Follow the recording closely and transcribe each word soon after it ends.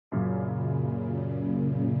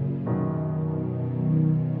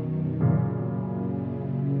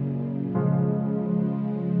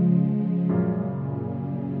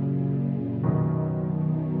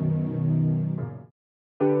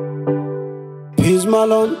Mrs.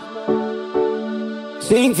 Malone.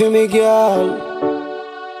 Sing for me, girl.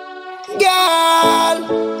 Girl.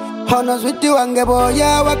 Honors with you and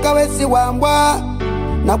boya wakawesi wambwa.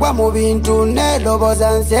 Nagwa mu bintu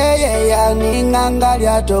neloboza nseye ya ninganga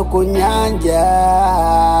lyato ku nyanja.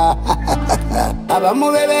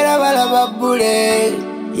 Abamubebera balaba bbule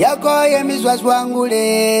yakoye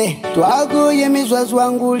miswaswangule twakoye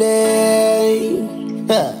miswaswangule.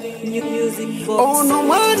 Ono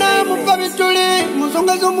mwana mufa bitule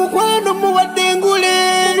musonga z'omukwano muwadde ngule.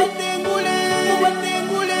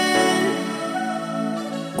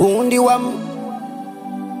 Gundi wamu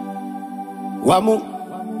wamu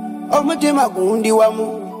omutima gundi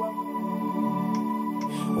wamu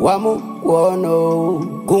wamu wono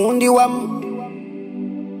gundi wamu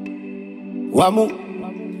wamu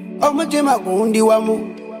omutima gundi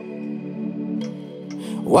wamu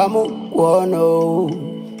wamu wono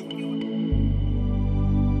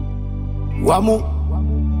wamu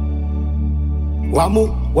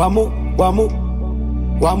wamu wamu wamu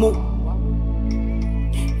wamu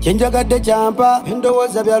chenjagadde champa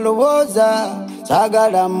ndowooza byalowooza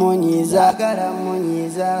sagala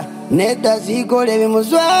munyiza nedda zikola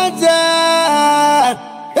ebimuswaza.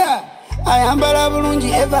 Ayambala bulungi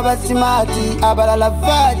eva basimati abalala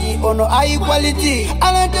vaji ono high quality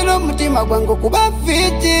aletera omutima gwange kuba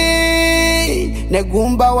fiti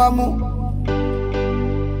negumba wamu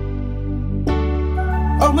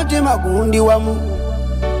omutima gundi wamu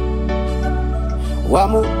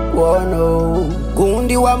wamu wono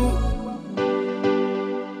gundi wamu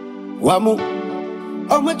wamu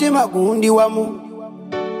omutima gundi wamu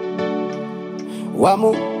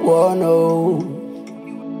wamu wono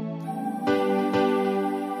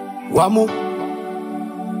wamu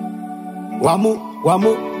wamu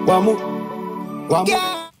wamu wamu wamu.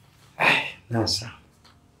 Nasa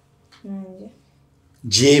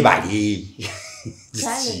jebali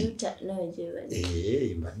Kale luta no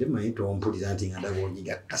jebali mbadde mayito ompulira nti nganda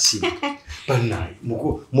bonyiga kasimu bana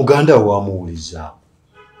muganda wamuwuliza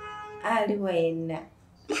ali wena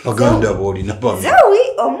baganda boli na bamwe zawi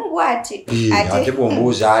omubwati ate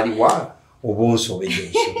bombuza aliwa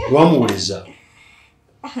obonsobejeso wamuwuliza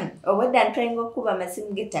obodda ntwengo kuba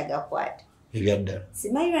masimu getagakwata ebyadda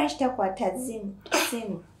simanyi lwaki takwata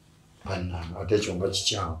simu bana ate kyomba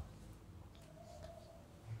kikyawo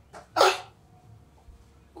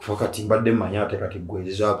wakati mbadde manya ate kati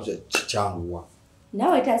gweriza kikyanguwa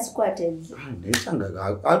nawe tazikwata ezo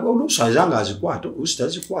nesanga olusanzanga azikwata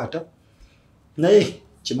usitazikwata naye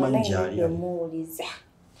kimanyi gyali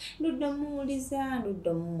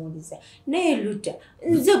Ludomuuliza naye luta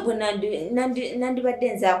nze gwe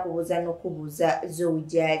nandibadde nzakubuuza n'okubuuza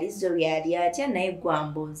z'owijali z'oyali atya naye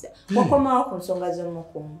gwambuuza wakomawo ku nsonga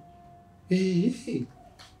z'omukumu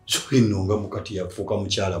zoyinonga mukati yafuuka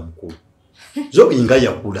mukyala mukulu zoyinga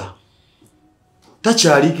yakula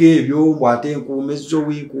takyaliko ebyo bw'ate nkuume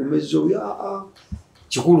zowi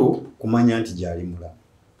kikulu kumanya nti gyali mulamu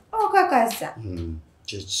okakasa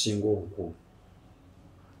kyekisinga obukulu.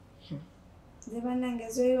 nze bannange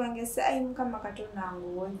zoyi wange saayi mukama katonda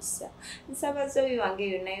nguwonyisa nsaba zoyi wange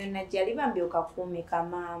yonna gyali bambi okakuumika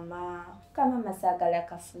maama kamama saagala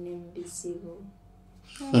kafune mu bizibu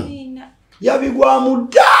amina yabigwamu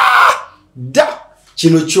dda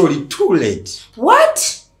kino kyoli too late.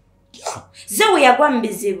 What? Zoe yagwa mu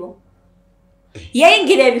bizibu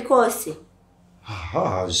yayingira ebikoose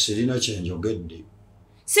sirina kyenjogedde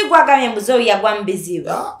sigwagamye mbu Zoe yagwa mu bizibu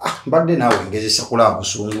mbadde naawe ngezesa kulaba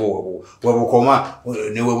busungu webukoma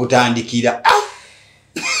ne webutandikira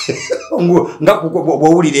nga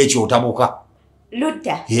bwowulira ekyo otabuka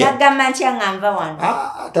luta nagamba ntya nga nva wano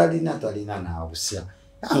talina naabusya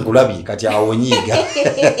nkulabye kati awonyiiga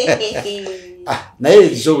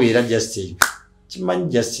naye Zoe era just kimanyi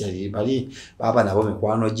just yali bali baba nabo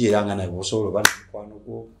mikwano gye era nga naye osobola oba mikwano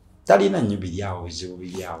gwo talina nnyo biryawo bizibu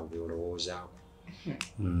biryawo byolowoozaako.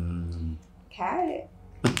 kale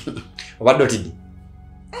obadde otidde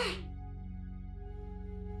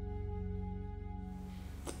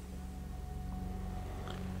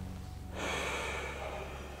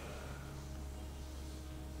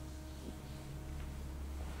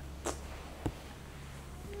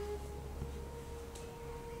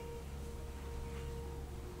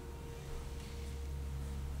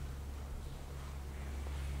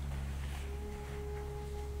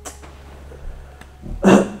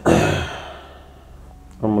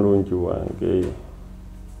omulungi wange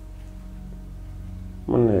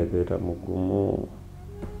muneebeera mugumu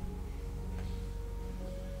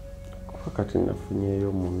kuba kati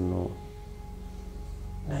nafunyeeyo munno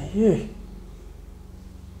naye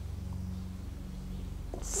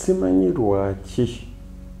simanyi lwaki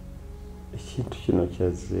ekintu kino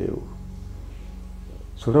kyazzeewo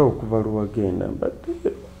sobola okuva lwagenda mbadde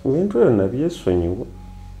ebintu ebyo nabyesonyiwa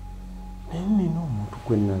naye nina omuntu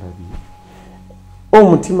gwe nalabye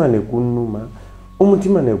omutima ne gunnuma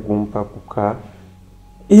omutima ne gumpakuka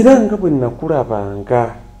era nga bwe nakulabanga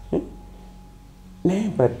naye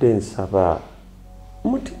mbadde nsaba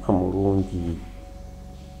omutima mulungi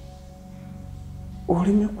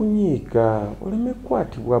oleme kunyiiga oleme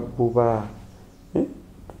kukwatibwa bbuba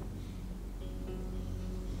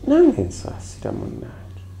nange nsaasira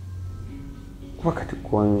munnange kuba kati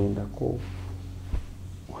gwangendako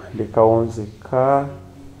wandekawo nzekka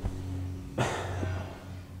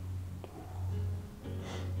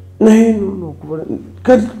naye nono okubola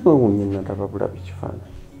kati nowunye nalaba bulabi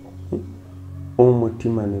kifaananyi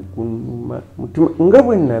omutima ne gunnuma mutima nga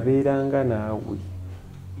bwe nabeeranga naawe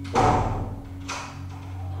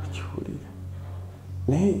okiwulira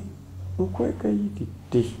naye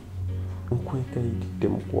nkwegayiridde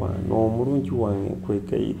mukwano omulungi wange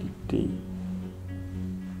nkwegayiridde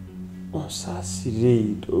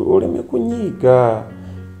onsaasire oleme kunyiiga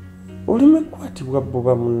oleme kukwatibwa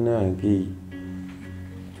bbuba munnange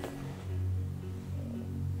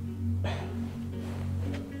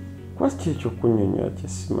kwaki ekyo kunnyonnyola kye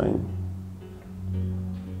simanyi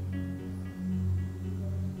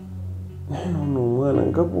naye noono omwana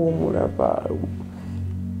nga bw'omulaba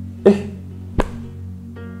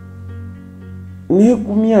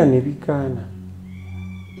neegumya ne bikaana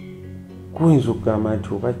kuyinza okugamba nti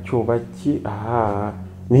oba ki oba ki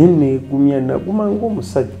naye neegumya naguma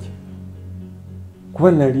ng'omusajja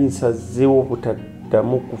kuba nali nsazeewo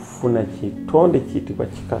obutaddamu kufuna kitonde kiyitibwa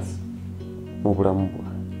kikasa mu bulamu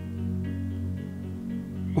bwange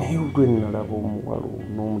naye olwe nalaba omuwala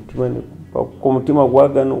ono omutima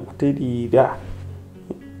gwagana okuteriira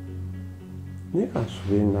naye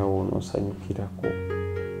kansubire naawe onoosanyukirako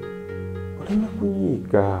oleme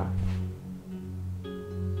kunyiiga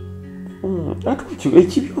ate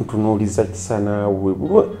ekibi ontunuuliza kisa naawe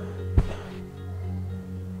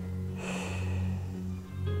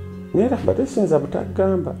naye raba tesinza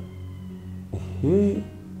butagamba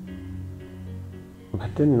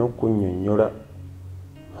mbadde nina okunnyonnyola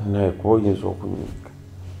naye kuba oyinza okunyiiga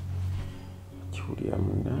kiwulira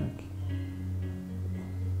munnange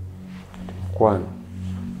kati mukwano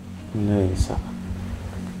naye nsaba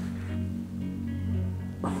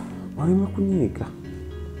oleme kunyiiga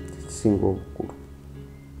kisinga obukulu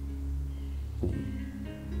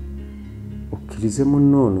okkirize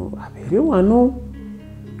munnoono abeere wano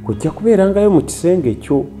kujja kubeerangayo mu kisenge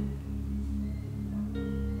kyo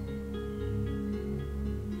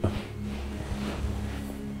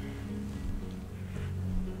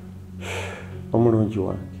omulungi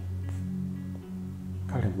wange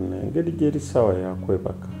kale munaye engeri gyeri ssaawa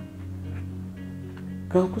yakwebaka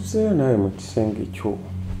kankuzeeyo naawe mu kisenge kyo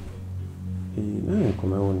naye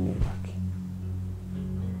nkomewo neebake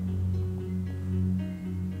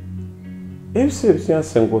ebiseera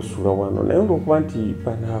ebisinasenga osuula wano naye olwokuba nti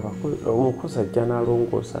banaaba omukozi ajja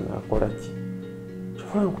n'alongoosa n'akola ki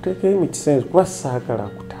kyofuba nkuteekeyo mu kisenge kuba saagala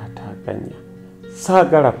kutaataaganya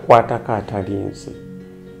saagala kukwatako atalinze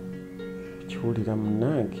kiwulira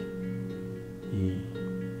munnange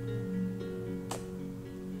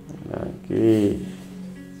munnange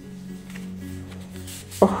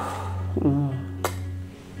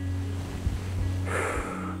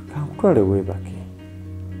kankutwale weebake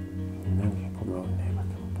nange nkomewo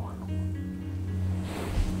neebake mubwano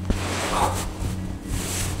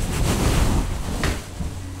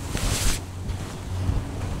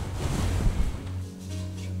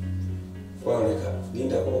waleka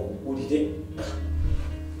lindako okugulire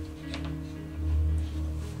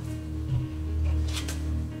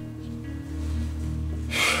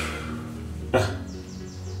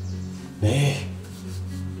naye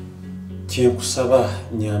kyenkusaba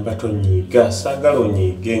nyamba tonyiiga saagala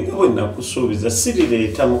onyiige nga bwe nakusuubiza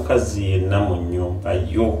sirireeta mukazi yenna mu nnyumba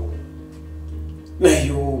yo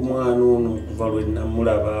naye omwana ono okuva lwe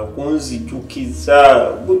namulaba kunzijukiza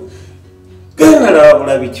ganalaba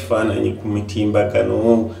bulabi kifaananyi ku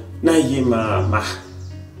mitimbagano naye maama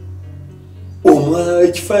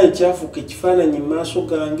ekifaananyi kyafuuka ekifaananyi mu maaso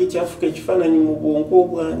gange kyafuuka ekifaananyi mu bwongo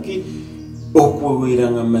bwange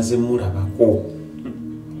okweweera nga mmaze mulabako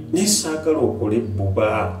naye saagala okole ebbuba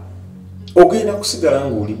ogenda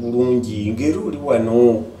kusigala ng'oli bulungi ng'era oli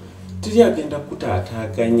wano teri agenda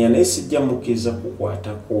kutaataaganya naye sijja mukkiriza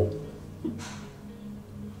kukwatako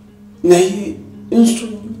naye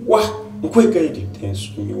nsonyiwa nkwegayiridde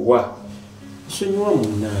nsonyiwa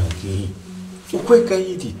munnange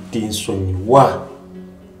nkwegayiridde nsonyiwa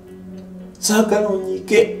saagala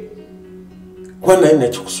onyiike kuba naye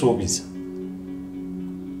nakikusuubiza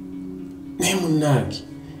naye munnange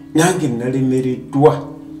nange nalemereddwa.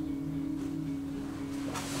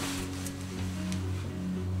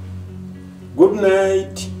 Good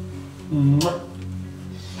night.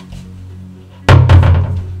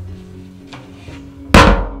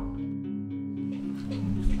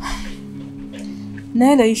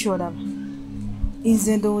 naye layisha olaba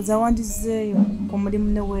nze ndowooza wandizeeyo ku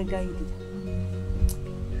mulimu ne weegayirira.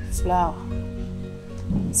 Flower,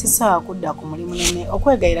 sisaawa kudda ku mulimu nene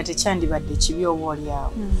okwegayira tekyandibadde kibi oba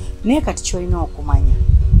oliawo naye kati kyolina okumanya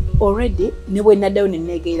already ne bwe naddayo ne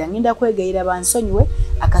neegayira ngenda kwegayira bansonyiwe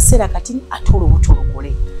akaseera kati ate olubuto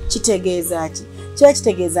lugule. Kitegeeza ki? Kiba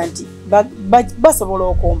kitegeeza nti basobola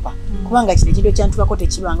okumpa kubanga kino ekintu ekyantubako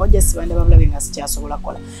tekibanga ojja sibanda babulabe nga sikyasobola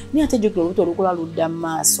kukola naye ate jjukira olubuto olukula ludda mu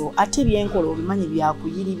maaso ate ebyenkola obimanyi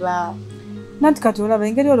byakuyiriba. Nanti kati olaba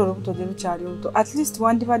engeri olwo olubuto gye lukyali oluto at least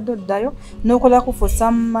wandibadde oddayo n'okolako for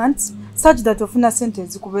some months such that ofuna sente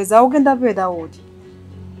ezikubeeza ogenda beerawo oti.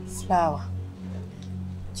 Flower,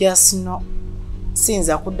 just no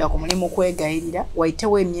sinza kudda ku mulimu kwegayirira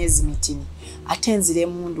wayitewo emyezi mitini ate nzire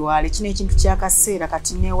mundwale kino ekintu kyakaseera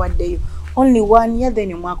kati newaddeyo only 1 year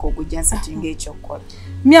then omwaka ogujja nsatinga ekyokukola.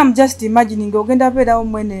 Me am just imagining ogenda beerawo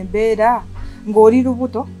mwene embeera ng'oli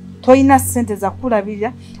lubuto toyina sente za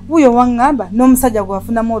kulabirira wuyo waŋŋamba n'omusajja gwe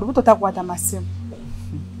wafunamu olubuto takwata masimu.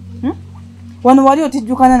 Wano wali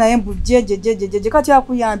otijjukana naye mbu jeje kati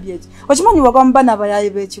akuyambye eki okimanyi wagwa mu baana abayaayi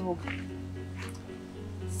b'ekibuga.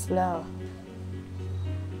 Flower,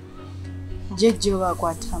 jejje oba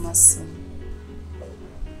akwata amasimu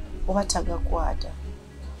oba tagakwata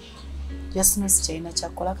jasino sikyalina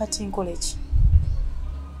kyakukola kati nkole ki?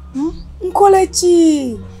 Nkole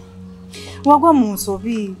ki? Wagwa mu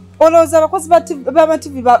nsobi olowooza abakozi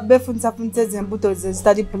b'amativi befunyisafunyisa ez'embuto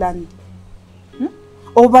zitali planned.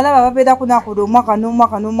 Obalaba babeerako nakola omwaka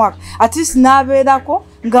n'omwaka at least n'abeerako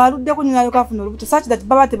ng'aluddeko nnayo kafuna olubuto such that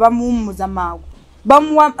baba tebamuwummuza mangu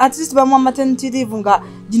bamuwa at least bamuwa maternity leave nga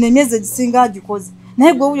gino emyezi egisinga agikoze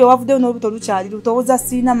naye gwe wuyo wavuddeyo n'olubuto lukyali lutowooza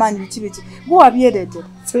siina maanyi biki gwe wabyereetera.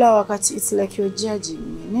 Flower, kati it's like you're judging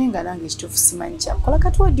me naye nga nange ekituufu simanyi kyakukola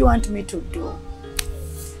kati what do you want me to do?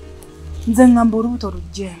 Nze ngamba olubuto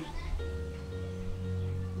lugjeemu.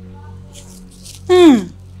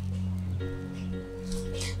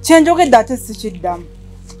 Kyenjogedde ate sikiddamu.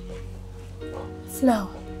 Flower,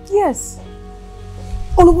 Yes.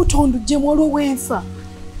 olubuto nduggyemu olw'obwenfa.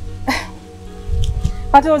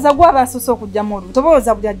 Kati olowooza gwe aba asuuse okugyamu olubuto oba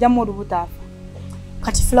olowooza buli ajjamu olubuto afa.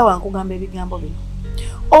 Kati Flower, nkugamba ebigambo bino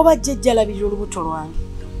oba jjajja alabirira olubuto lwange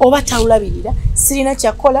oba talulabirira sirina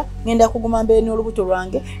kyakola ngenda kuguma mbeere n'olubuto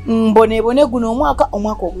lwange mbonebone guno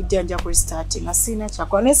omwaka ogujja nja kurestart nga sirina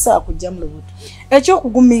kyakola naye saa kujjamu lubuto.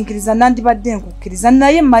 Ekyokugumiikiriza nandibadde nkukkiriza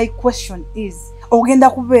naye my question is ogenda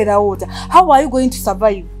kubeerawo ota how are you going to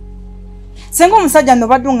survive? Senga omusajja no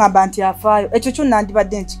badde ngamba nti afaayo ekyo kyo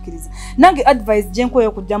nandibadde nkikkiriza nange advice gye nkoye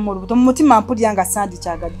okugyamu olubuto mu mutima mpulira nga sandi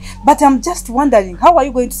kyagadde but I'm just wondering how are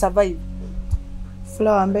you going to survive?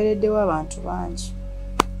 Flower, mbeereddewo abantu bangi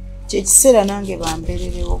kyekiseera nange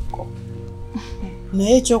bambeererewokko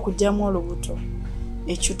naye ekyokugyamu olubuto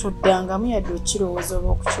ekyo toddangamu yadde okirowooza oba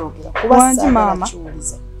okukyogera kuba saagala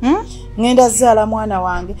kiwuliza. Ngenda zaala mwana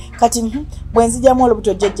wange kati bwe nzigyamu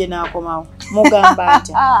olubuto jjajje n'akomawo mugamba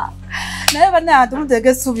atya? Naye bannange tumuteeka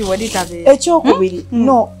essuubi wali tabeera. Ekyokubiri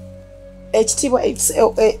no ekitiibwa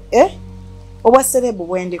obwa serebu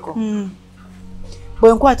bwendiko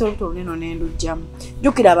bwe nkwata olubuto luneno n'endugyamu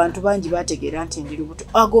jjukira abantu bangi bategeera nti ndi lubuto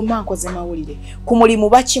agomba nkoze mawulire ku mulimu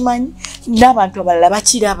bakimanyi n'abantu abalala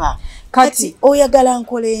bakiraba kati oyagala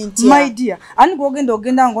nkole ntya? My dear ani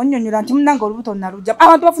gwogenda ng'onnyonnyola nti munnange olubuto nalugyamu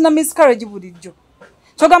abantu bafuna miscarriage bulijjo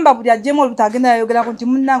kyogamba buli ajjemu olubuto agenda yayogerako nti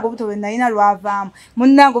munnange olubuto lwe nalina lwavaamu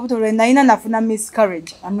munnange olubuto lwe nalina nafuna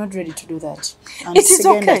miscarriage. I'm not ready to do that. It is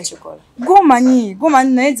okay. Gomanyi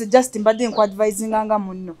naye nze just mbadde nkwadvisinga nga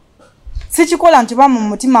munno sikikola nti ba mu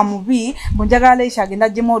mutima mubi bunjagala Leisha agenda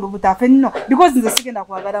ajjemu olubuto afe nno because nze sigenda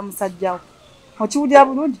kwagala musajjawo okiwulira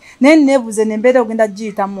bulungi naye neebuze nembeera ogenda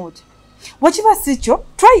giyitamu oti wakiba sikyo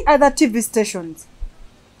try other TV stations.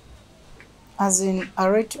 As in, I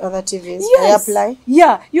rate to other TVs. Yes. I apply?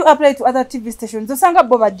 Yeah, you apply to other TV stations. Osanga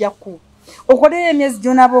bo bajjaku. Okolera emyezi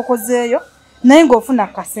gyona abokozeeyo naye ng'ofuna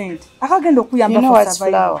kasente. Akagenda okuyamba you know for what's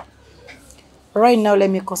survival. Flower? Right now, let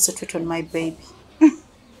me concentrate on my baby.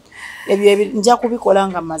 Ebyo nja kubikola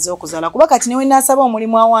nga mmaze okuzaala kuba kati newe nasaba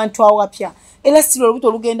omulimu awantu awapya era still olubuto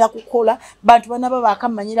olugenda kukola bantu banaba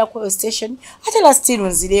bakamanyira ku station ate la still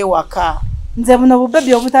nzire ewaka Nze buno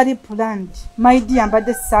bubebi obutali planned. My dear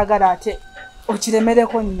mbadde saagala ate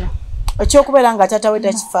okiremereko nnyo. Ekyokubeera nga taata we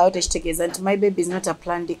takifaayo tekitegeeza nti my baby is not a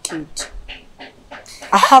planned kid.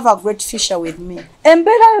 I have a great future with me.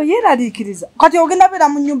 Embeera yo yeeraliikiriza kati ogenda beera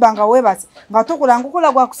mu nnyumba nga weebase nga tokolanga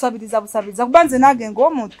okola gwa kusabiriza busabiriza kuba nze nange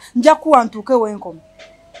ng'omuntu nja kuwa ntuuke w'enkoma.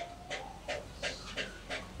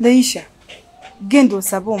 Leisha genda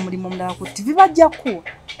osabe omulimu omulala ku TV bajja kuwa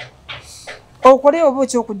okole oba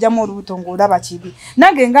ekyokugyamu olubuto ng'olaba kibi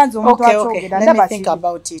nange nga nze omuntu akyogera ndaba kibi. Think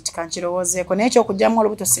about it kankirowoozeeko naye ekyokugyamu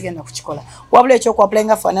olubuto sigenda kukikola wabula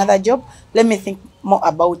ekyokuapplyinga for another job. Let me think more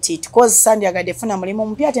about it cause sandyagadde funa mulimu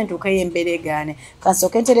omupya ate ntuukeyo embeera egaane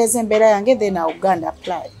kansooka entereeza embeera yange then I will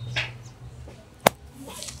apply.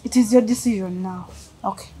 It is your decision now.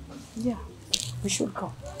 Okay. Yeah. We should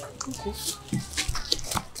go. Okay.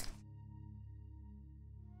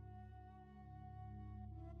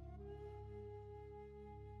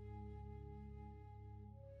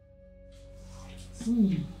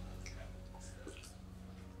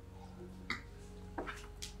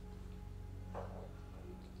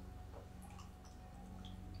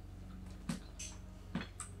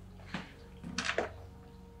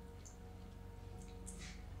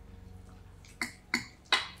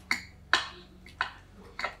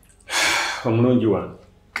 Omulungi wange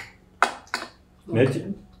naye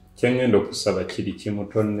kyengenda okusaba kiri kimu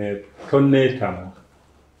tonneetamu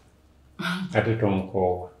ate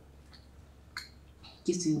tonkoowa.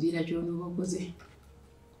 Kisinziira ky'onooba okoze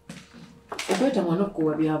okwetamwa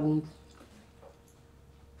n'okukoowa bya buntu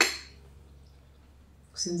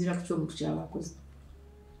kusinziira ku ky'omuntu ky'aba akoze.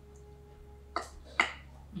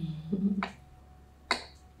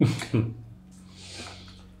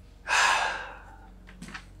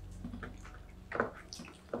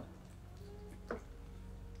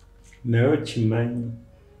 Naye okimanyi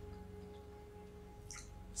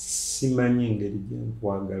simanyi engeri gye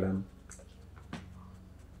nkwagalamu.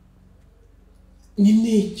 Nina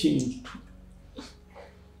ekintu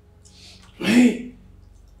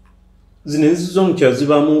zino enzizo nkya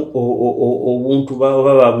zibamu obuntu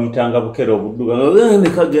baba babuyitanga bukera obudduga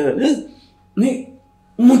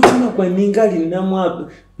mutima gwe ninga alinamu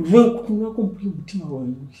lwenkutunako mpuli omutima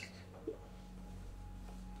wange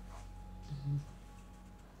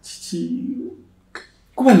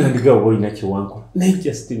kuba nandiga oba olina kyewankola naye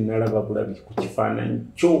just nalaba bulabi ku kifaananyi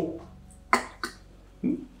kyo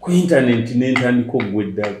ku intaneti n'entandika ogwa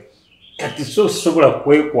eddala kati so sobola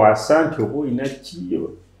kwekwasa nti oba olina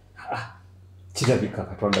kiyo kirabika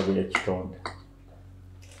Katonda bwe yakitonda.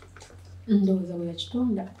 Ndowooza bwe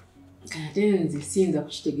yakitonda ate nze siyinza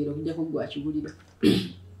kukitegeera okujjako gwe akibulira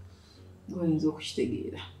goyinza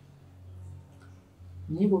okukitegeera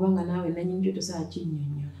naye bw'obanga naawe nannyini kyo tosobola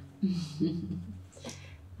kinnyonnyola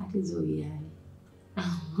ate zooyaayi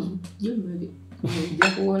ojja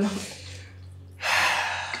kuwola.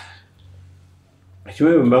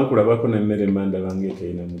 Ekiwe bwe mba nkulabako n'emmere mandaba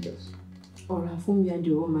ng'eterina mugaso. Olwafumbya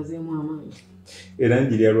nti oba omazeemu amaanyi. Era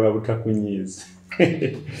njirya lwa butakunyiiza.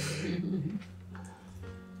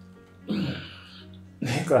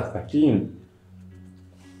 Naye kaakati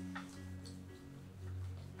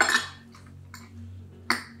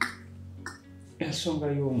ensonga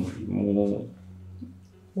y'omulimu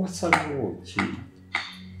wasalawo ki?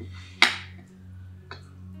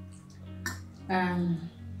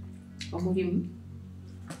 Omulimu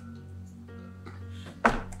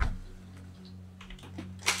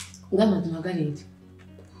nga mazima gali nti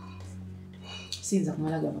siyinza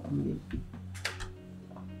kumala gava ku mulimu.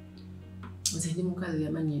 Nze ndi mukazi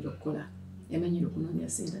yamanyiira okukola, yamanyiira okunoonya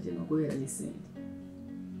ssente ate n'okubeera ne ssente.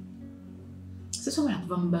 Sisobola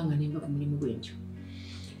kuva mu bbanga ne mba ku mulimu bwentyo.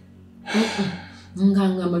 Nga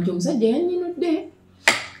ngamba nti omusajja yannyinudde.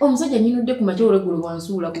 Omusajja nnyinudde ku makya olweggulo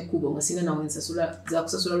bwansuula ku kkubo nga sina nawe nsasula za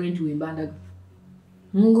kusasula renti wembandaga.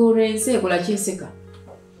 Ng'olwensi ekola kyeseka.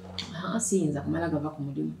 Siyinza kumala gava ku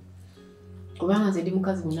mulimu. Kubanga nze ndi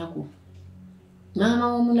mukazi munaku.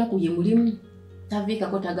 Maama w'omunaku ye mulimu.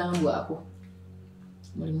 Taviikako tagambwako.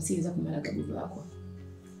 Mulimu siyinza kumala gaguvaako.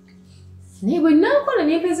 Naye bwe naakola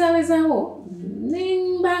neepezaabezaawo ne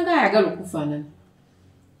mba nga ayagala okufaanana.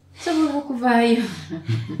 Sobola okuvaayo.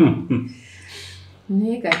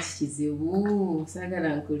 Naye kati kizibu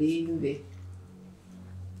saagala nkulimbe.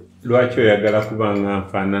 Lwaki oyagala kuba nga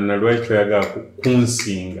nfaanana? Lwaki oyagala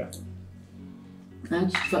kunsinga?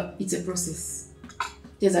 It's a process.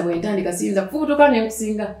 Teza bwe ntandika siyinza kufubutuka ne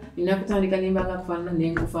nkusinga. Nina kutandika ne mba nga kufaanana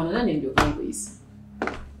ne nkufaanana ne ndyoka nkuyisa.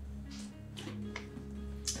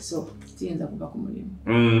 So siyinza kuba ku mulimu.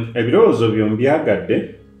 Ebirowoozo byo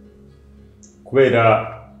mbyagadde kubeera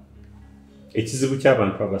ekizibu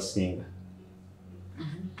ky'abantu abasinga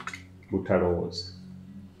butalowooza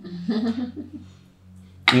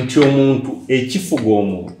nti omuntu ekifuga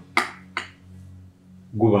omuntu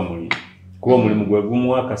guba mulimu kuba omulimu gwe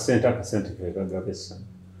gumuwa akasente kegagabesa.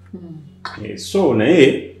 So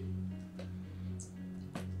naye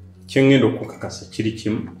kyengenda okukakasa kiri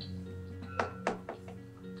kimu,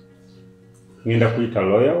 ngenda kuyita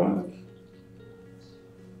lawyer wange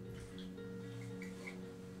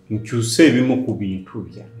nkyuse ebimu ku bintu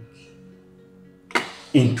byange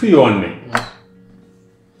intuyone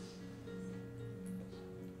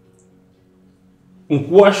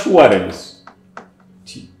nkuwa assurance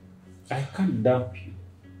ti I can't dump you.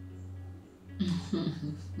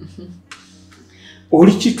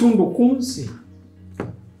 Oli kitundu ku nsi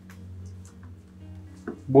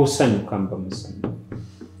bw'osanyuka mba musanyufu.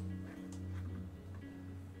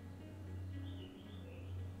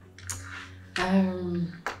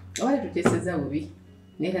 Wale tuteseza bubi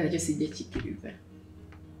naye nakyo sijja kikkiriza.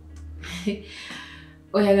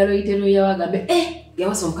 Oyagala oyite lawyer wagambe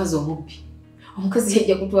yawasa omukazi omubbi, omukazi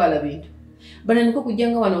yajja kutwala bintu bana niko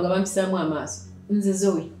kujjanga wano nga bampisaamu amaaso. Nze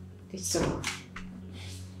Zoe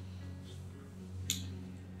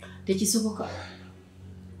tekisoboka.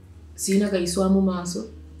 Siina gayiswamu maaso,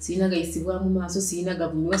 siina gayisibwamu maaso, siina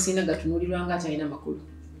gavumiwa, siina gatunuulirwa nga atalina makulu.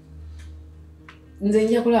 Nze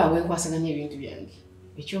nja kulaba bwe nkwasaganya ebintu byange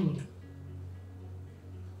ekyomulimu.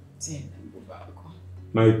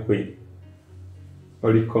 My queen,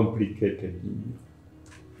 very complicated.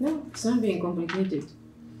 No, it's not being complicated,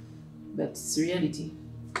 but it's reality.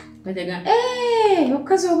 Kajaga,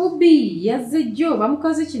 omukazi omubbi yazze jjo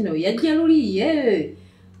bamukazi kino yajja luli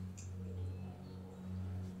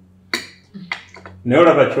naye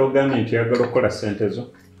olaba kyogambye nti yagala okukola ssente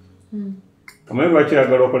zo. Omanyi lwaki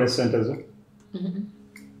yagala okukola ssente zo?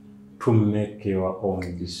 To make your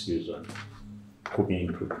own decision ku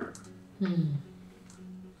bintu.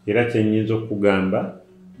 Era kyenyinza okugamba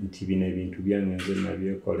nti bino ebintu byange nze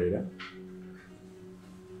nabyekolera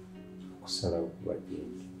okusalawo kuba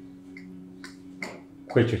gyendi.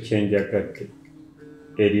 Ku ekyo kyenjagadde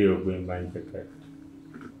eriyo gwe mba njagadde.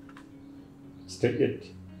 Kitegedde?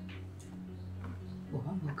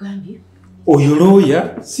 Oba mugambye oyo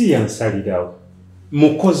lawyer si yansalirawo,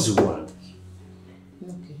 mukozi wange.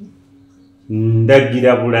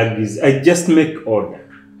 Ndagira bulagizi. I just make order.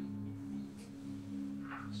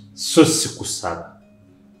 So sikusaba.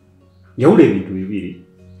 Yawula ebintu bibiri.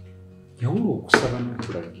 Yawula okusaba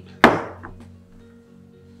n'okulagira.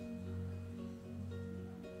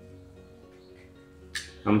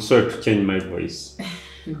 I'm sorry to change my voice.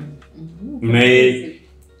 May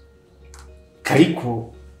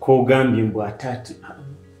kaliko kogambye mbu atati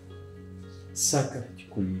saagala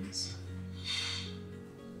kikunyiza.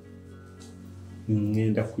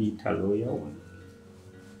 Ngenda kuyita lawyer wange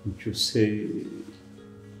nkyuse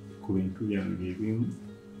ku bintu byange ebimu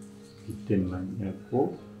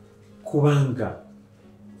bitemanyako kubanga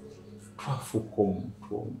twafuuka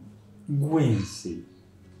omuntu omu gwensi.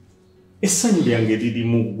 Essanyu lyange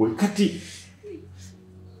lirimu gwe kati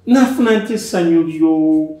nafuna nti essanyu lyo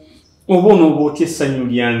oba onooba otya essanyu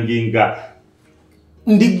lyange nga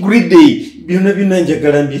ndi greedy byonna byonna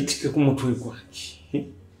njagala mbyetike ku mutwe gwange.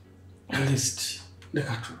 Alist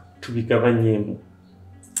leka tubigabanyeemu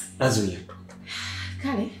azoyato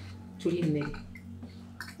kale tuli emmere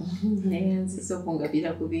naye nziza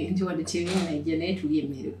okungabira ku bintu wadde kyebinajja naye tuli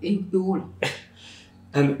emmere ebiwola.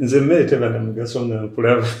 Nze emmere tebana mugaso nga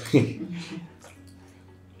nkulaba.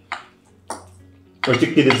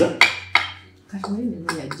 Okikkiriza? Kati naye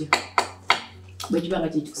neno yajja bwe kiba nga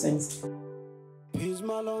kyekikusanyusa. He's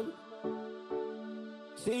Malone.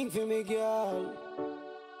 Sing for me, girl.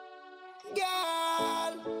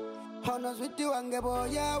 Girl. Hono switi wange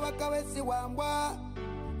boya wakawesi wambwa.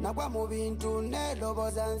 Nagwa mu bintu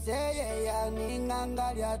neloboza nseye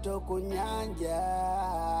yaninganga lyato ku nnyanja.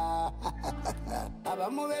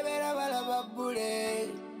 Abamubebera balaba bbule.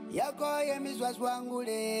 Yakoye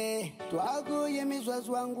miswaswangule. Twakuye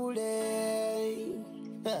miswaswangule.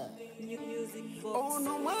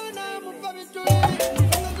 Ono mwana mufa bitule.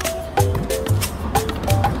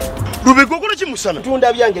 Lubego kono kimusana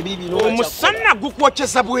tunda byange bibino omusana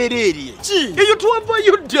gukwokeza bwereri eyo tuwava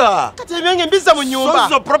yuda kati ebyange mbiza mu nyumba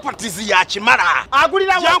Sozo properties ya kimara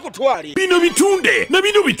agulira yankutwali bino bitunde na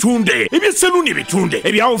bino bitunde ebyesaluni bitunde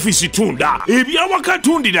ebya office tunda ebya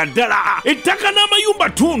wakatundira ddala ettaka n'amayumba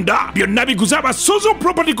tunda byonna biguza aba Sozo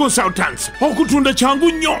Property Consultants okutunda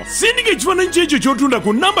kyangu nnyo sindiga ekifaananyi kyekyo ky'otunda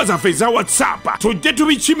ku namba zaffe eza WhatsApp tujje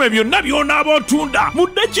tubikime byonna by'onaaba otunda mu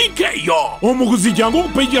ddakiika eyo omuguzi jangu ku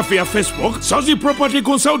page yaffe ya Facebook Sozo Property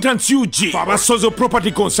Consultants UG aba Sozo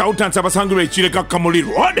Property Consultants abasangibwa ekireka Kamuli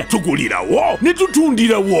Road tugulirawo ne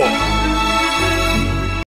tutundirawo.